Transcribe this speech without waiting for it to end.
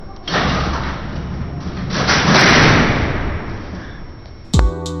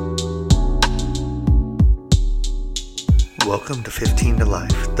Welcome to 15 to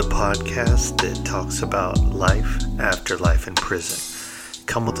Life, the podcast that talks about life after life in prison.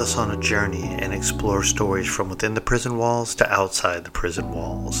 Come with us on a journey and explore stories from within the prison walls to outside the prison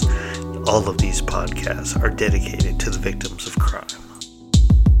walls. All of these podcasts are dedicated to the victims of crime.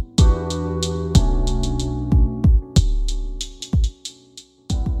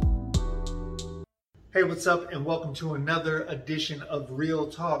 Hey, what's up, and welcome to another edition of Real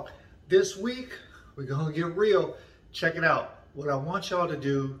Talk. This week, we're going to get real. Check it out. What I want y'all to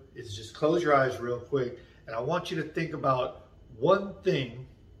do is just close your eyes real quick, and I want you to think about one thing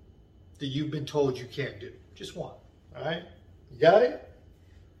that you've been told you can't do. Just one, all right? You got it?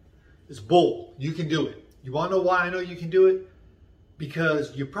 It's bull. You can do it. You want to know why I know you can do it?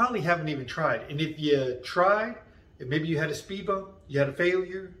 Because you probably haven't even tried. And if you tried, and maybe you had a speed bump, you had a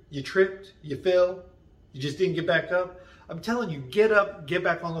failure, you tripped, you fell, you just didn't get back up, I'm telling you, get up, get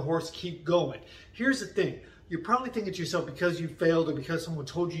back on the horse, keep going. Here's the thing. You're probably thinking to yourself, because you failed or because someone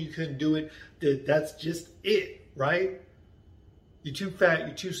told you you couldn't do it, that's just it, right? You're too fat,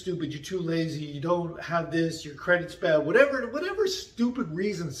 you're too stupid, you're too lazy, you don't have this, your credit's bad, whatever stupid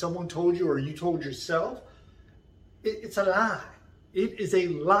reason someone told you or you told yourself, it's a lie. It is a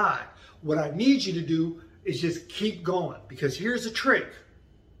lie. What I need you to do is just keep going, because here's the trick.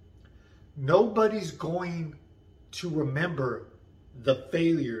 Nobody's going to remember the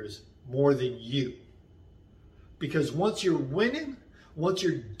failures more than you. Because once you're winning, once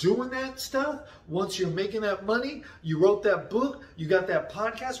you're doing that stuff, once you're making that money, you wrote that book, you got that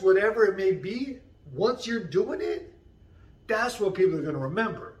podcast, whatever it may be, once you're doing it, that's what people are going to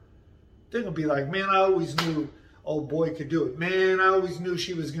remember. They're going to be like, man, I always knew old boy could do it. Man, I always knew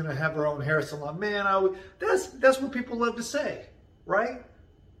she was going to have her own hair salon. Man, that's what people love to say, right?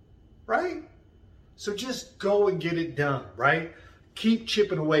 Right? So just go and get it done, right? Keep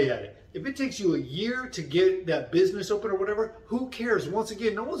chipping away at it. If it takes you a year to get that business open or whatever, who cares? Once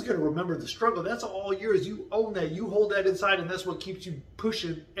again, no one's going to remember the struggle. That's all yours. You own that. You hold that inside, and that's what keeps you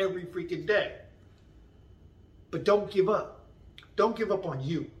pushing every freaking day. But don't give up. Don't give up on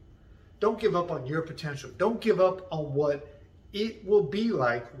you. Don't give up on your potential. Don't give up on what it will be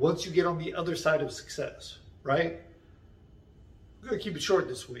like once you get on the other side of success, right? I'm going to keep it short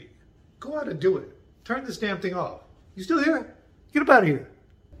this week. Go out and do it. Turn this damn thing off. You still here? Get up out of here.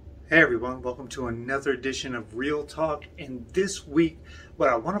 Hey everyone, welcome to another edition of Real Talk. And this week, what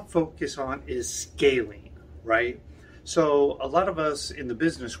I want to focus on is scaling, right? So a lot of us in the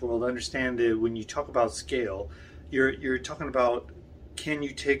business world understand that when you talk about scale, you're talking about, can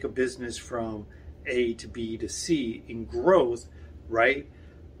you take a business from A to B to C in growth, right?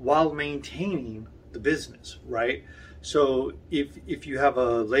 While maintaining the business, right? So if you have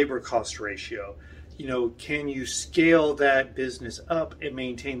a labor cost ratio, can you scale that business up and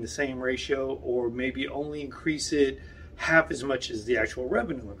maintain the same ratio, or maybe only increase it half as much as the actual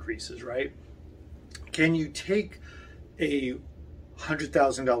revenue increases, right? Can you take a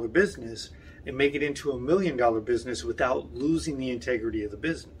 $100,000 business and make it into $1 million business without losing the integrity of the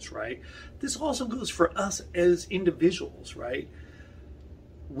business, right? This also goes for us as individuals, right?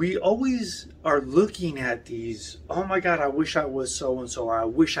 We always are looking at these, oh my God, I wish I was so-and-so, or I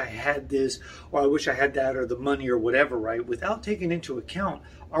wish I had this, or I wish I had that, or the money, or whatever, right? Without taking into account,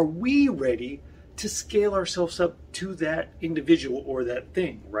 are we ready to scale ourselves up to that individual or that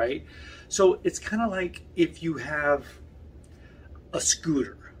thing, right? So it's kind of like if you have a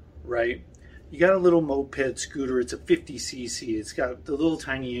scooter, right? You got a little moped scooter, it's a 50cc, it's got the little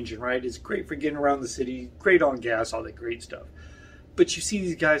tiny engine, right? It's great for getting around the city, great on gas, all that great stuff. But you see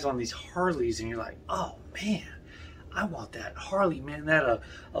these guys on these Harleys and you're like, oh man, I want that Harley, man, that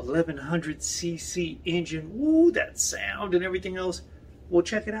 1100cc engine, woo, that sound and everything else. Well,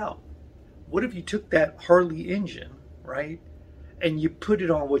 check it out. What if you took that Harley engine, right, and you put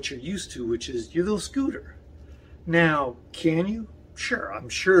it on what you're used to, which is your little scooter? Now, can you? Sure, I'm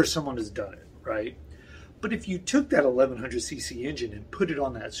sure someone has done it, right? But if you took that 1100cc engine and put it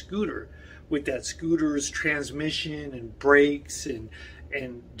on that scooter, with that scooter's transmission and brakes and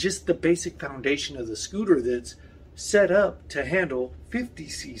just the basic foundation of the scooter that's set up to handle 50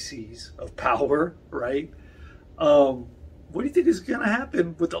 cc's of power, right? What do you think is going to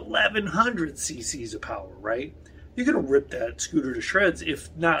happen with 1100 cc's of power, right? You're going to rip that scooter to shreds, if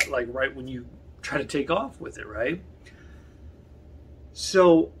not like right when you try to take off with it, right?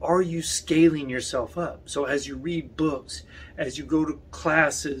 So are you scaling yourself up? So as you read books, as you go to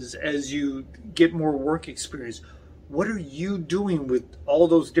classes, as you get more work experience, what are you doing with all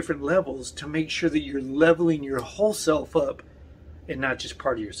those different levels to make sure that you're leveling your whole self up and not just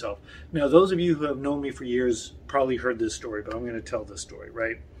part of yourself? Now, those of you who have known me for years probably heard this story, but I'm going to tell this story,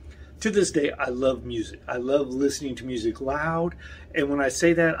 right? to this day, I love music. I love listening to music loud. And when I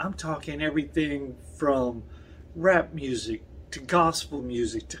say that, I'm talking everything from rap music to gospel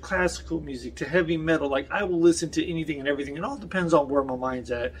music to classical music to heavy metal. Like, I will listen to anything and everything. It all depends on where my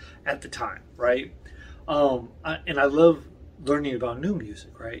mind's at the time, right? And I love learning about new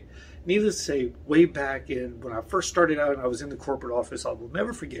music, right? Needless to say, way back when I first started out and I was in the corporate office, I will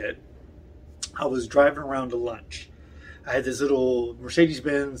never forget, I was driving around to lunch. I had this little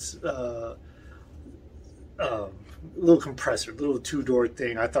Mercedes-Benz little compressor, little two-door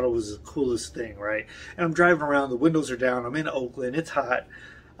thing. I thought it was the coolest thing, right? And I'm driving around, the windows are down, I'm in Oakland, it's hot,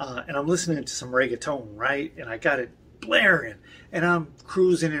 and I'm listening to some reggaeton, right? And I got it blaring, and I'm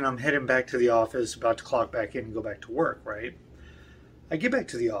cruising and I'm heading back to the office, about to clock back in and go back to work, right? I get back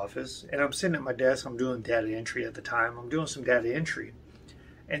to the office, and I'm sitting at my desk, I'm doing data entry at the time, I'm doing some data entry,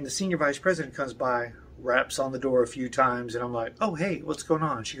 and the senior vice president comes by, raps on the door a few times, and I'm like, oh, hey, what's going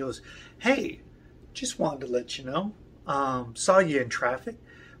on? She goes, hey, just wanted to let you know, saw you in traffic.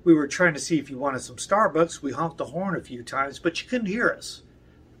 We were trying to see if you wanted some Starbucks. We honked the horn a few times, but you couldn't hear us.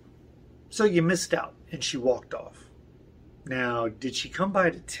 So you missed out. And she walked off. Now, did she come by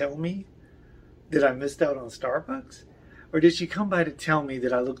to tell me that I missed out on Starbucks? Or did she come by to tell me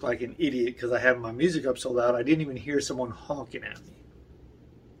that I looked like an idiot because I had my music up so loud I didn't even hear someone honking at me?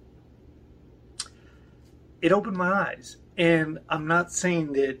 It opened my eyes. And I'm not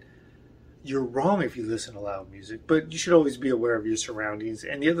saying that you're wrong if you listen to loud music, but you should always be aware of your surroundings.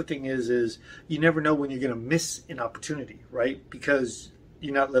 And the other thing is you never know when you're going to miss an opportunity, right? Because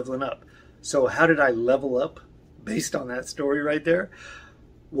you're not leveling up. So how did I level up based on that story right there?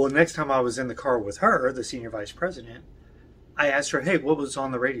 Well, next time I was in the car with her, the senior vice president, I asked her, hey, what was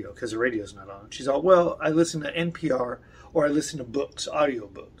on the radio? Because the radio's not on. She's all, well, I listen to NPR or I listen to books, audio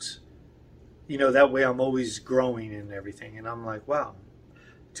books. You know, that way I'm always growing and everything. And I'm like, wow.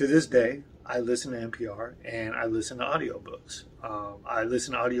 To this day, I listen to NPR and I listen to audiobooks. I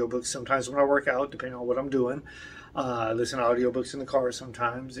listen to audiobooks sometimes when I work out, depending on what I'm doing. I listen to audiobooks in the car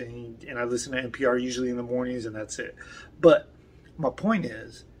sometimes, and I listen to NPR usually in the mornings, and that's it. But my point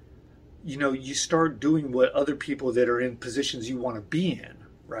is, you know, you start doing what other people that are in positions you want to be in,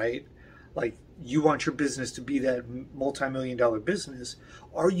 right? Like, you want your business to be that multi-million-dollar business.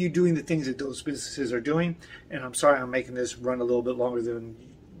 Are you doing the things that those businesses are doing? And I'm sorry I'm making this run a little bit longer than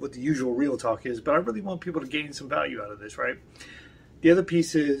what the usual real talk is, but I really want people to gain some value out of this, right? The other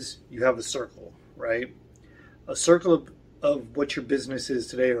piece is you have a circle, right? A circle of what your business is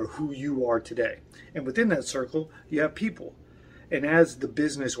today or who you are today. And within that circle, you have people. And as the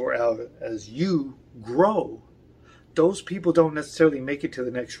business or as you grow, those people don't necessarily make it to the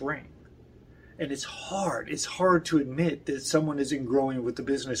next ring. And it's hard. It's hard to admit that someone isn't growing with the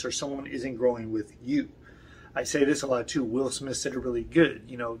business or someone isn't growing with you. I say this a lot too. Will Smith said it really good.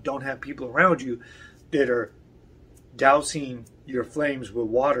 You know, don't have people around you that are dousing your flames with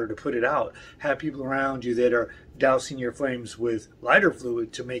water to put it out. Have people around you that are dousing your flames with lighter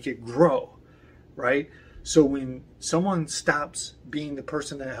fluid to make it grow, right? So when someone stops being the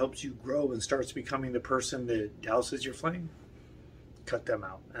person that helps you grow and starts becoming the person that douses your flame, cut them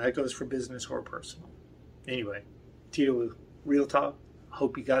out. And that goes for business or personal. Anyway, Tito with Real Talk.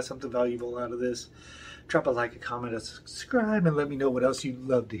 Hope you got something valuable out of this. Drop a like, a comment, a subscribe, and let me know what else you'd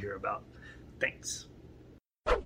love to hear about. Thanks.